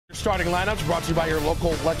Starting lineups brought to you by your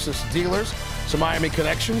local Lexus dealers. Some Miami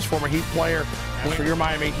connections, former Heat player for your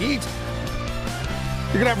Miami Heat.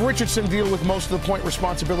 You're going to have Richardson deal with most of the point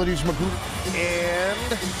responsibilities.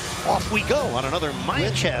 And off we go on another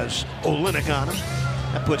Which has Olynyk on him.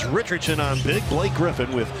 That puts Richardson on big. Blake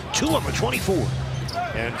Griffin with 2 on the 24.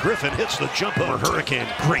 And Griffin hits the jump over Hurricane.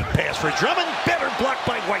 Great pass for Drummond. Better blocked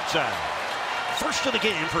by Whiteside. First of the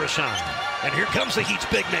game for Hassan. And here comes the Heat's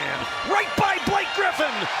big man. Right by Blake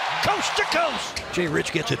Griffin. Coast to coast. Jay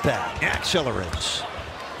Rich gets it back. Accelerates.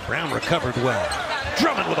 Brown recovered well.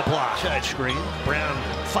 Drummond with a block. Side screen. Brown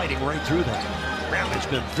fighting right through that. Brown has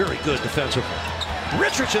been very good defensively.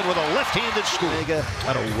 Richardson with a left-handed score.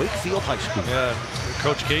 Out of Wakefield High School. Yeah,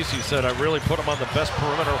 Coach Casey said, I really put him on the best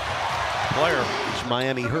perimeter player. This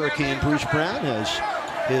Miami Hurricane Bruce Brown has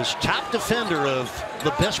his top defender of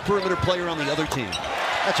the best perimeter player on the other team.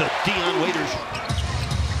 That's a Dion Waiters.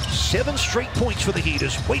 7 straight points for the Heat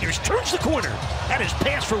as Waiters turns the corner. That is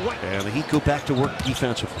pass for White. And the Heat go back to work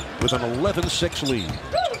defensively with an 11-6 lead.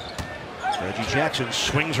 Reggie Jackson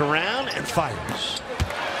swings around and fires.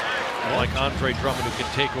 Like Andre Drummond, who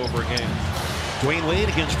can take over a game. Dwayne Wade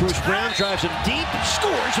against Bruce Brown, drives him deep,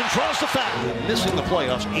 scores, and draws the foul. Missing the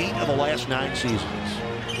playoffs 8 of the last 9 seasons.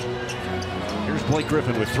 Here's Blake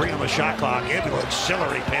Griffin with 3 on the shot clock. Able to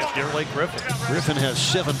accelerate past Blake Griffin. Griffin has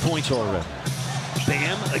 7 points already.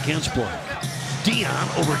 Bam against Blake. Dion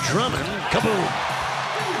over Drummond.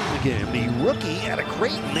 Kaboom. The game. The rookie at a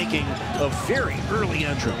great making a very early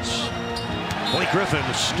entrance. Blake Griffin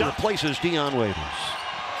places Dion Waiters.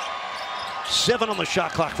 7 on the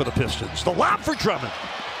shot clock for the Pistons. The lob for Drummond.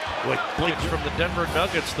 Blake from the Denver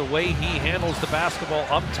Nuggets, the way he handles the basketball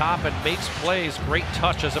up top and makes plays. Great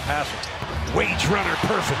touch as a passer. Wade's runner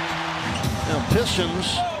perfect. Now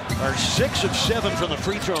Pistons are 6 of 7 from the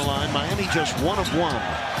free throw line. Miami just 1 of 1.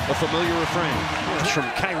 A familiar refrain. It's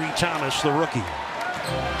from Kyrie Thomas, the rookie.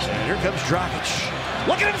 And here comes Dragic.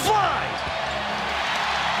 Look at him fly!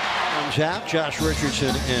 Comes out, Josh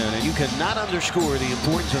Richardson in. And you cannot underscore the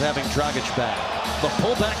importance of having Dragic back. The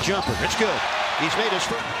pullback jumper. It's good. He's made his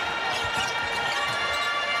first.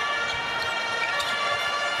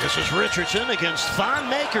 This is Richardson against Thon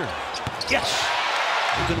Maker. Yes!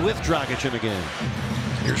 Even with Dragic in the game.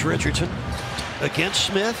 Here's Richardson against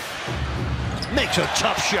Smith. Makes a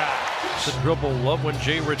tough shot. The dribble, love when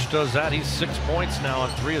Jay Rich does that. He's 6 points now on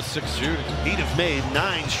 3 of 6 shooting. He'd have made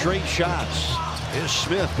 9 straight shots. Here's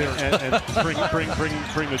Smith. And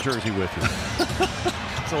bring the jersey with you.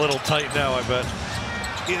 It's a little tight now, I bet.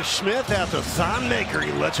 Here's Smith out to Thon Maker.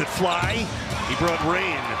 He lets it fly. He brought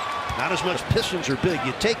rain. Not as much. Pistons are big.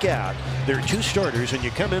 You take out their 2 starters and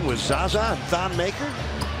you come in with Zaza and Thon Maker.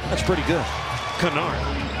 That's pretty good. Kennard.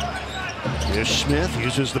 Here's Smith.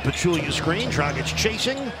 Uses the Pachulia screen. Dragic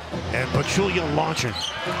chasing. And Pachulia launching.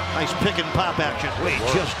 Nice pick and pop action. Wade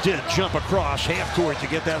just did jump across half court to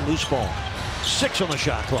get that loose ball. 6 on the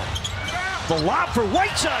shot clock. The lob for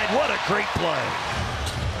Whiteside. What a great play.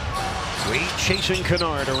 Wade chasing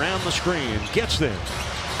Kennard around the screen. Gets there.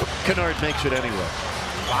 Kennard makes it anyway.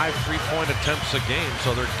 5 3-point attempts a game,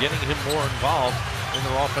 so they're getting him more involved in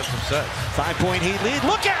their offensive sets. 5-point Heat lead.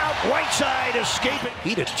 Look out! Whiteside escaping.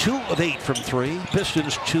 Heat at 2 of 8 from 3.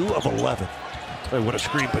 Pistons 2 of 11. Boy, what a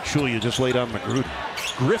screen Pachulia just laid on Magruder.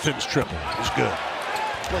 Griffin's triple is good.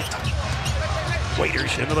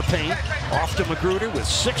 Waiters into the paint. Off to Magruder with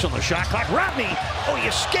 6 on the shot clock. Rodney, he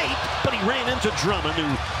escaped, but he ran into Drummond, who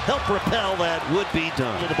helped repel that would-be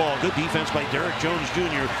done. The ball, good defense by Derrick Jones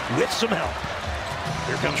Jr. with some help.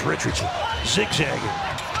 Here comes Richardson, zigzagging.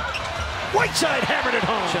 Whiteside hammered it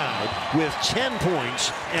home. With 10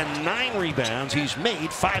 points and 9 rebounds, he's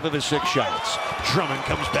made 5 of his 6 shots. Drummond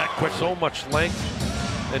comes back quick. So much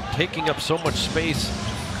length and taking up so much space,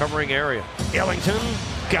 covering area. Ellington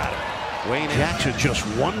got it. Wayne Jackson just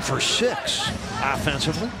 1 for 6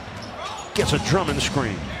 offensively. Gets a Drummond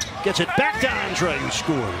screen. Gets it back to Andre, who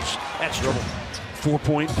scores. That's Drummond.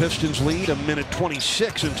 4-point Pistons lead,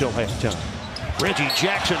 1:26 until halftime. Reggie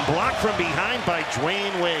Jackson blocked from behind by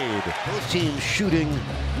Dwayne Wade. Both teams shooting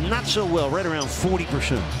not so well, right around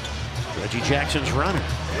 40%. Reggie Jackson's running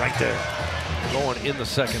right there. Going in the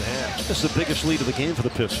second half. This is the biggest lead of the game for the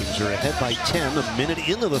Pistons. They're ahead by 10 a minute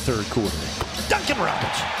into the 3rd quarter. Duncan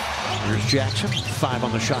Roberts. Here's Jackson, 5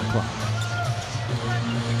 on the shot clock.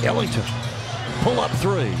 Ellington, pull up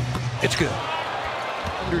 3. It's good.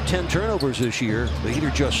 Under 10 turnovers this year. The Heat are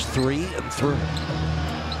just 3 and 3.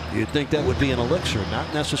 You'd think that would be an elixir,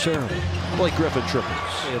 not necessarily. Blake Griffin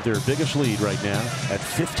triples. They have their biggest lead right now at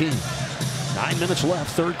 15. 9 minutes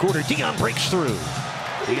left, 3rd quarter. Dion breaks through.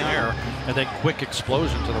 Dion, and then quick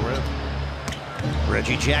explosion to the rim.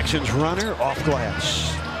 Reggie Jackson's runner off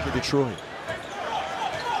glass. for Detroit.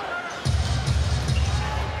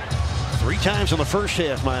 3 times in the first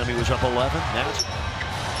half, Miami was up 11. Now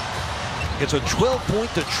it's a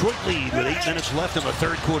 12-point Detroit lead with 8 minutes left in the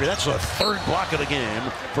third quarter. That's the third block of the game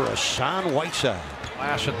for Hassan Whiteside.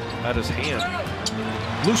 Flashing at his hand.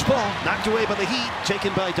 Loose ball knocked away by the Heat,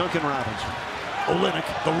 taken by Duncan Robinson. Olynyk,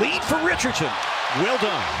 the lead for Richardson. Well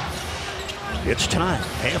done. It's time.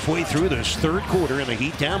 Halfway through this third quarter, and the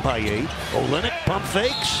Heat down by 8. Olynyk pump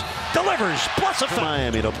fakes, delivers, plus a for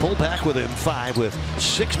Miami to pull back within 5 with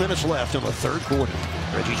 6 minutes left in the third quarter.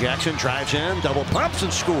 Reggie Jackson drives in, double pumps,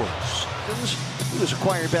 and scores. He was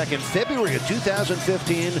acquired back in February of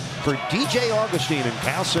 2015 for DJ Augustine and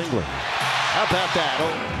Cal Singler. How about that?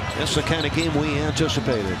 Oh, that's the kind of game we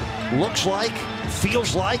anticipated. Looks like,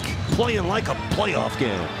 feels like, playing like a playoff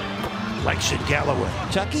game. Like Sid Galloway.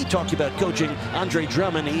 Kentucky talked about coaching Andre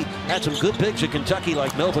Drummond. He had some good bigs at Kentucky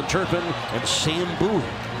like Melvin Turpin and Sam Bowie.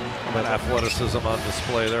 That athleticism on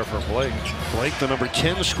display there for Blake. Blake, the number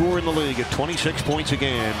 10 scorer in the league at 26 points a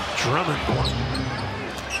game. Drummond.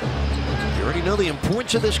 You already know the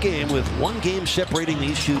importance of this game with 1 game separating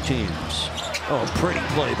these 2 teams. Oh, pretty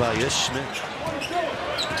play by Ish Smith.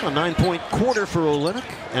 A 9-point quarter for Olynyk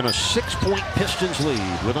and a 6-point Pistons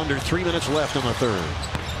lead with under 3 minutes left in the third.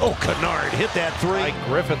 Oh, Kennard hit that 3. Mike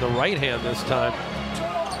Griffin, the right hand this time.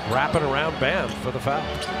 Wrapping around Bam for the foul.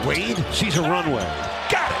 Wade sees a runway.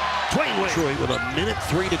 Got it! Dwayne Wade. Detroit with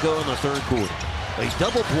 1:03 to go in the third quarter. They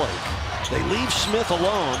double Blake. They leave Smith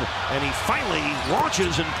alone, and he finally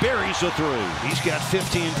launches and buries the 3. He's got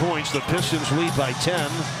 15 points. The Pistons lead by 10.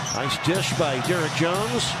 Nice dish by Derek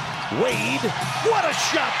Jones. Wade, what a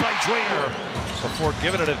shot by Dwayne. Before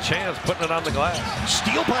giving it a chance, putting it on the glass.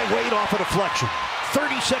 Steal by Wade off a deflection.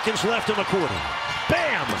 30 seconds left in the quarter.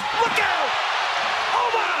 Bam! Look out! Oh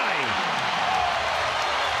my!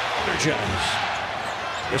 Energize.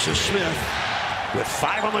 This is Smith with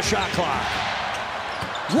 5 on the shot clock.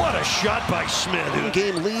 What a shot by Smith.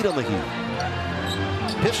 Game lead on the Heat.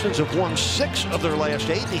 Pistons have won 6 of their last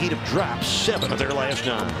 8. The Heat have dropped 7 of their last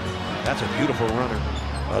 9. That's a beautiful runner.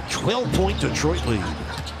 A 12-point Detroit lead.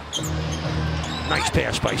 Nice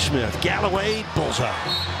pass by Smith. Galloway, bullseye.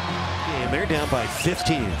 And they're down by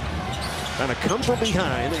 15. And a come from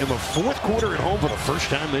behind in the fourth quarter at home for the first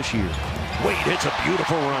time this year. Wade hits a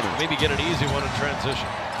beautiful runner. Maybe get an easy one in transition.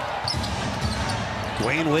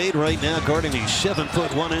 Dwayne Wade right now guarding the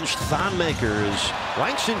 7'1" Thon Makers.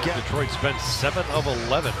 Langston Detroit's been 7 of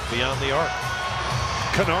 11 beyond the arc.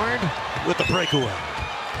 Kennard with the breakaway.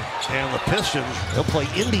 And the Pistons, they'll play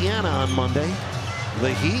Indiana on Monday.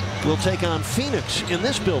 The Heat will take on Phoenix in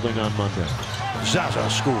this building on Monday. Zaza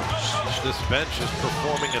scores. This bench is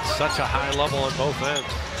performing at such a high level on both ends.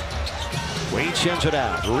 Wade sends it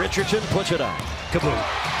out. Richardson puts it up. Kaboom.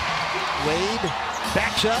 Wade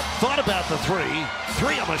backs up. Thought about the 3.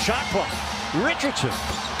 3 on the shot clock. Richardson.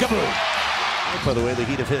 Kaboom. By the way, the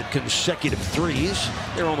Heat have hit consecutive 3s.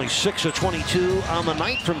 They're only 6 of 22 on the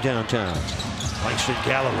night from downtown. Langston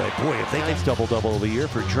Galloway. Boy, if they get double-double of the year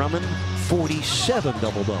for Drummond, 47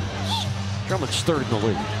 double-doubles. Drummond's 3rd in the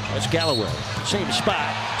league. That's Galloway. Same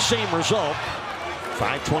spot, same result.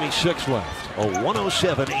 5:26 left. A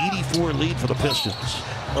 107-84 lead for the Pistons.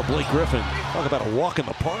 Oh, Blake Griffin, talk about a walk in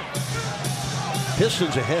the park.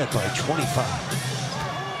 Pistons ahead by 25.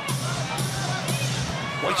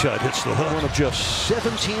 Whiteside hits the hook. One of just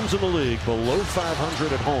 7 teams in the league below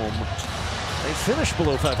 500 at home. They finished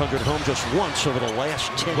below 500 at home just once over the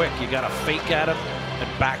last 10. Quick, you got to fake at him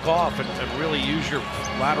and back off and really use your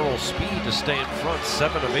lateral speed to stay in front.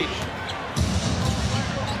 7 of 8.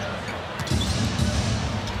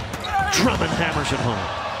 Drummond hammers it home.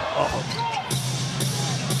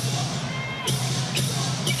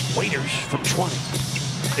 Waiters from 20.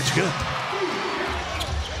 It's good.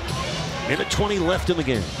 Minute 20 left in the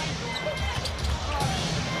game.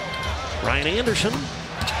 Ryan Anderson.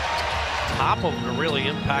 Top of him to really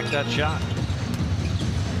impact that shot.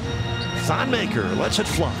 Thonmaker lets it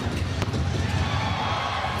fly.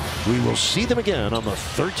 We will see them again on the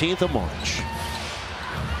 13th of March.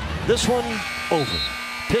 This one over.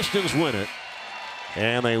 Pistons win it,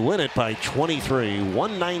 and they win it by 23,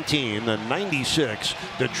 119-96.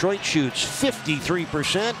 Detroit shoots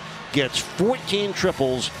 53%, gets 14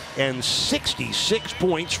 triples, and 66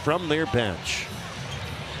 points from their bench.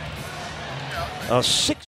 A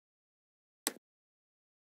 6